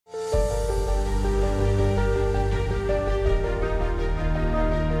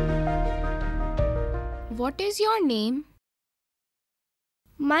What is your name?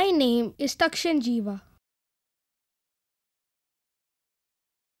 My name is Takshan Jiva.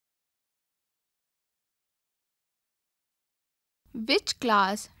 Which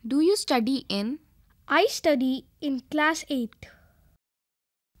class do you study in? I study in class 8.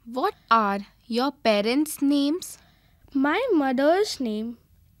 What are your parents' names? My mother's name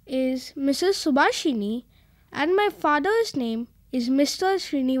is Mrs. Subhashini and my father's name is Mr.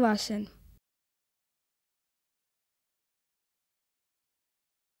 Srinivasan.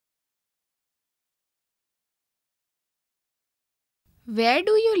 Where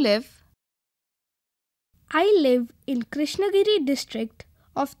do you live? I live in Krishnagiri district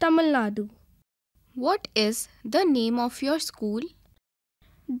of Tamil Nadu. What is the name of your school?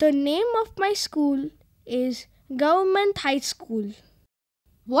 The name of my school is Government High School.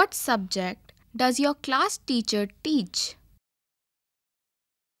 What subject does your class teacher teach?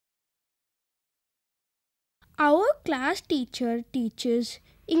 Our class teacher teaches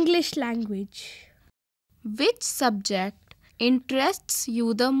English language. Which subject interests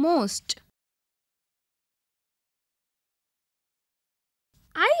you the most?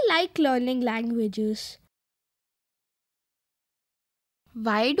 I like learning languages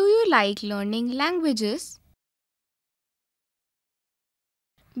Why do you like learning languages?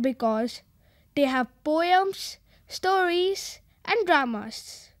 because they have poems, stories, and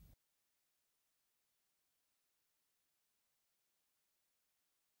dramas.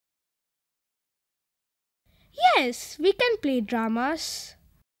 Yes, we can play dramas.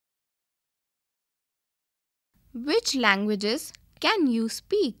 Which languages can you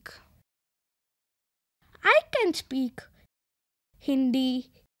speak? I can speak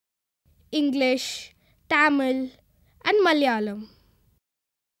Hindi, English, Tamil, and Malayalam.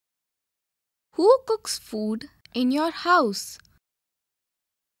 Who cooks food in your house?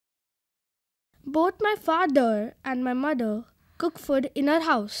 Both my father and my mother cook food in our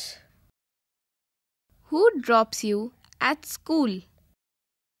house. Who drops you at school?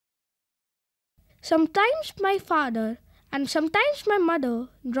 Sometimes my father and sometimes my mother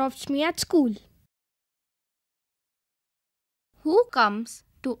drops me at school. Who comes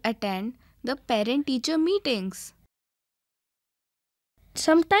to attend the parent-teacher meetings?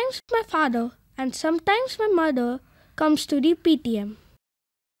 Sometimes my father and sometimes my mother comes to the PTM.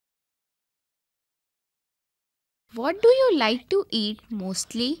 What do you like to eat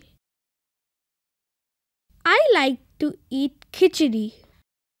mostly? I like to eat khichdi.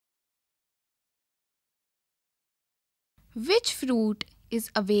 Which fruit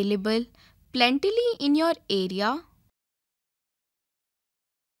is available plentifully in your area?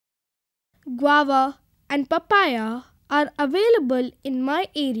 Guava and papaya are available in my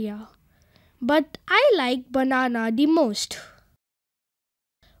area, but I like banana the most.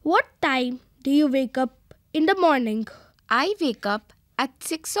 What time do you wake up in the morning? I wake up at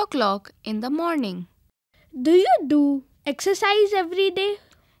 6 o'clock in the morning. Do you do exercise every day?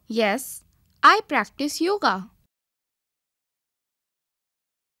 Yes, I practice yoga.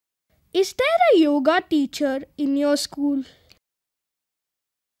 Is there a yoga teacher in your school?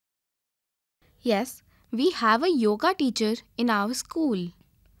 Yes, we have a yoga teacher in our school.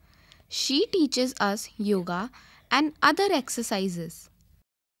 She teaches us yoga and other exercises.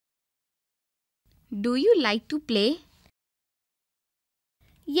 Do you like to play?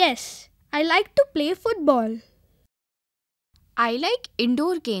 Yes, I like to play football. I like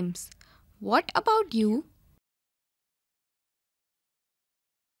indoor games. What about you?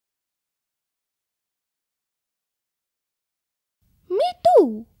 Me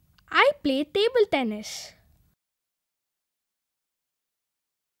too. I play table tennis.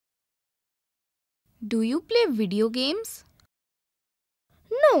 Do you play video games?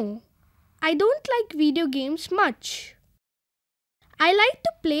 No, I don't like video games much. I like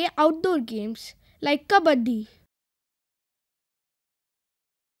to play outdoor games like kabaddi.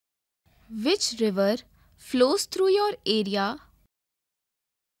 Which river flows through your area?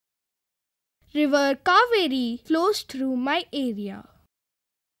 River Kaveri flows through my area.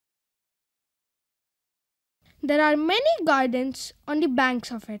 There are many gardens on the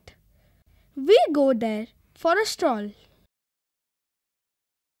banks of it. We go there for a stroll.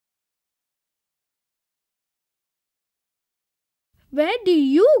 Where do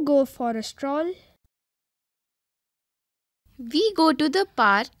you go for a stroll? We go to the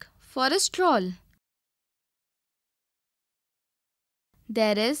park for a stroll.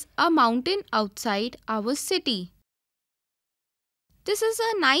 There is a mountain outside our city. This is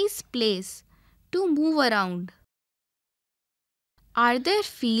a nice place to move around. Are there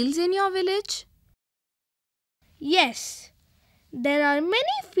fields in your village? Yes, there are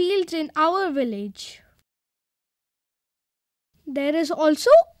many fields in our village. There is also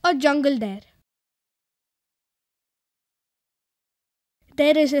a jungle there.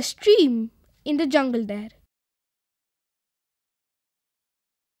 There is a stream in the jungle there.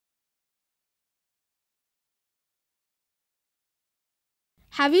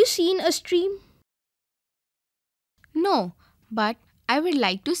 Have you seen a stream? No, but I would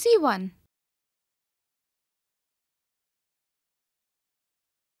like to see one.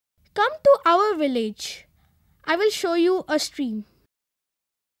 Come to our village. I will show you a stream.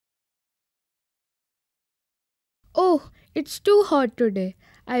 Oh, it's too hot today.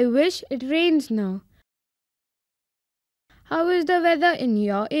 I wish it rains now. How is the weather in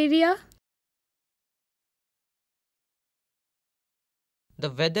your area? The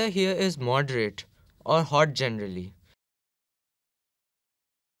weather here is moderate or hot generally.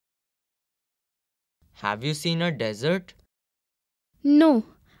 Have you seen a desert? No,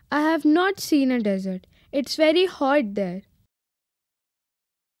 I have not seen a desert. It's very hot there.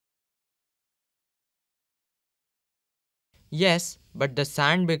 Yes, but the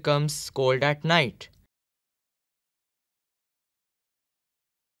sand becomes cold at night.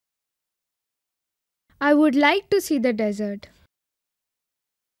 I would like to see the desert.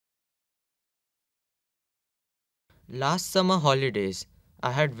 Last summer holidays,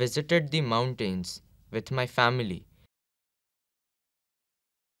 I had visited the mountains with my family.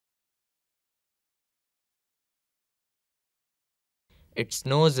 It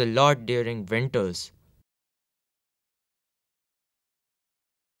snows a lot during winters.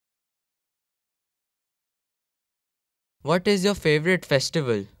 What is your favorite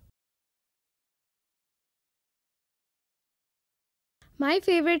festival? My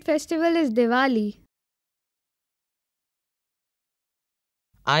favorite festival is Diwali.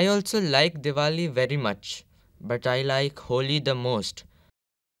 I also like Diwali very much, but I like Holi the most.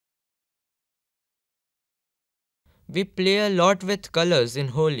 We play a lot with colors in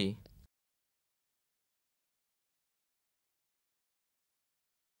Holi.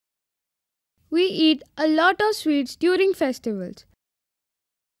 We eat a lot of sweets during festivals.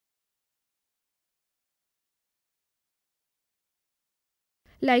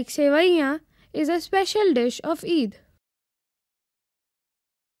 Like sevaiya is a special dish of Eid.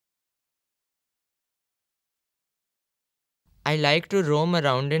 I like to roam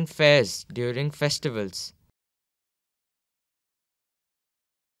around in fairs during festivals.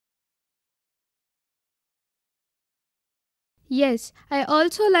 Yes, I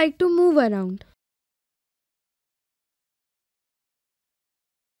also like to move around.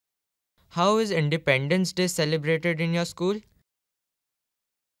 How is Independence Day celebrated in your school?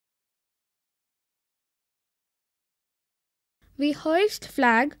 We hoist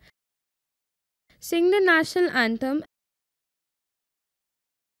flag, sing the national anthem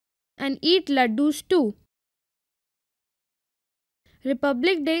and eat laddus too.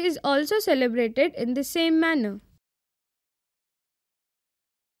 Republic Day is also celebrated in the same manner.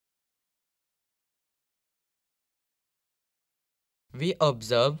 We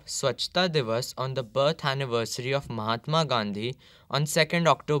observe Swachhta Divas on the birth anniversary of Mahatma Gandhi on 2nd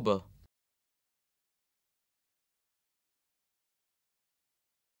October.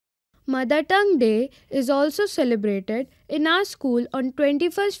 Mother Tongue Day is also celebrated in our school on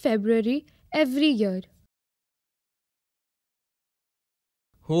 21st February every year.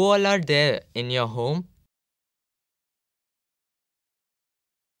 Who all are there in your home?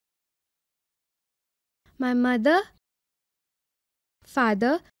 My mother,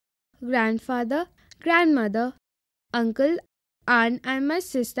 father, grandfather, grandmother, uncle, aunt, and my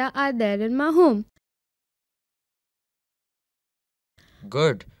sister are there in my home.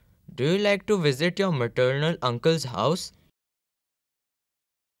 Good. Do you like to visit your maternal uncle's house?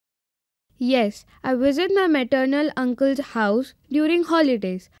 Yes, I visit my maternal uncle's house during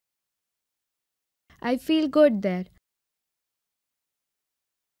holidays. I feel good there.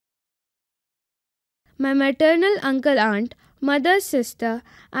 My maternal uncle, aunt, mother's sister,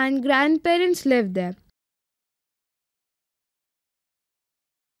 and grandparents live there.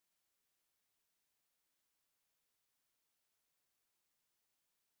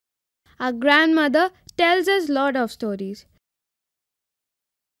 Our grandmother tells us lot of stories.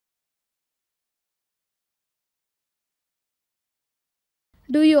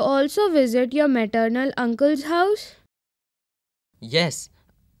 Do you also visit your maternal uncle's house? Yes,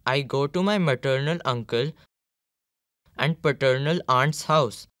 I go to my maternal uncle and paternal aunt's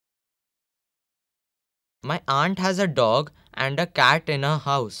house. My aunt has a dog and a cat in her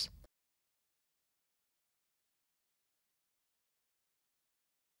house.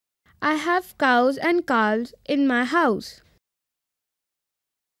 I have cows and calves in my house.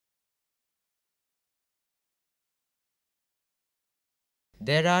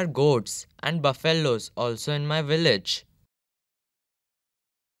 There are goats and buffaloes also in my village.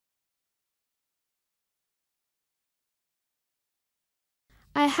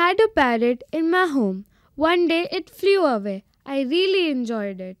 I had a parrot in my home. One day it flew away. I really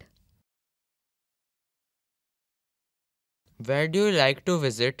enjoyed it. Where do you like to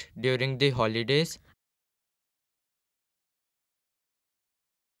visit during the holidays?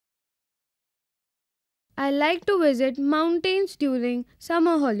 I like to visit mountains during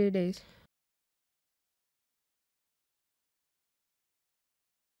summer holidays.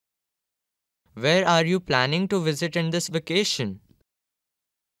 Where are you planning to visit in this vacation?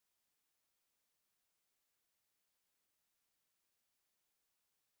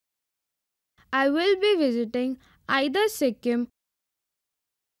 I will be visiting either Sikkim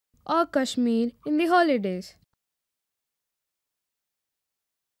or Kashmir in the holidays.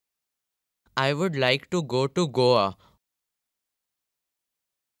 I would like to go to Goa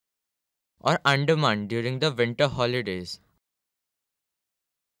or Andaman during the winter holidays.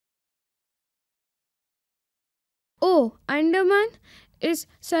 Oh, Andaman is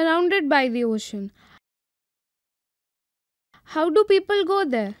surrounded by the ocean. How do people go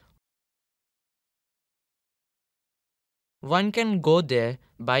there? One can go there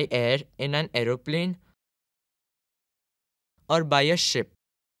by air in an aeroplane or by a ship.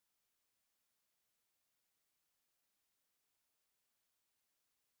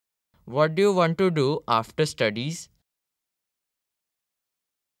 What do you want to do after studies?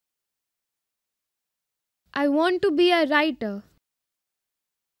 I want to be a writer.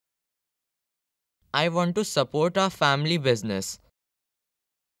 I want to support our family business.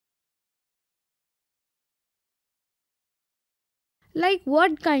 Like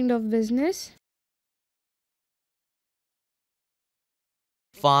what kind of business?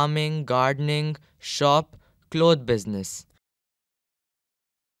 Farming, gardening, shop, cloth business.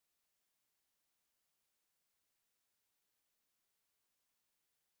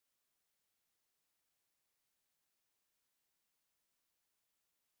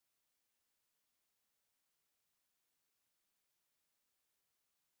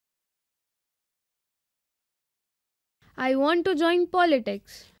 I want to join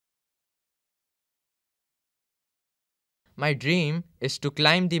politics. My dream is to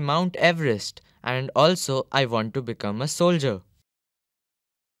climb the Mount Everest, and also I want to become a soldier.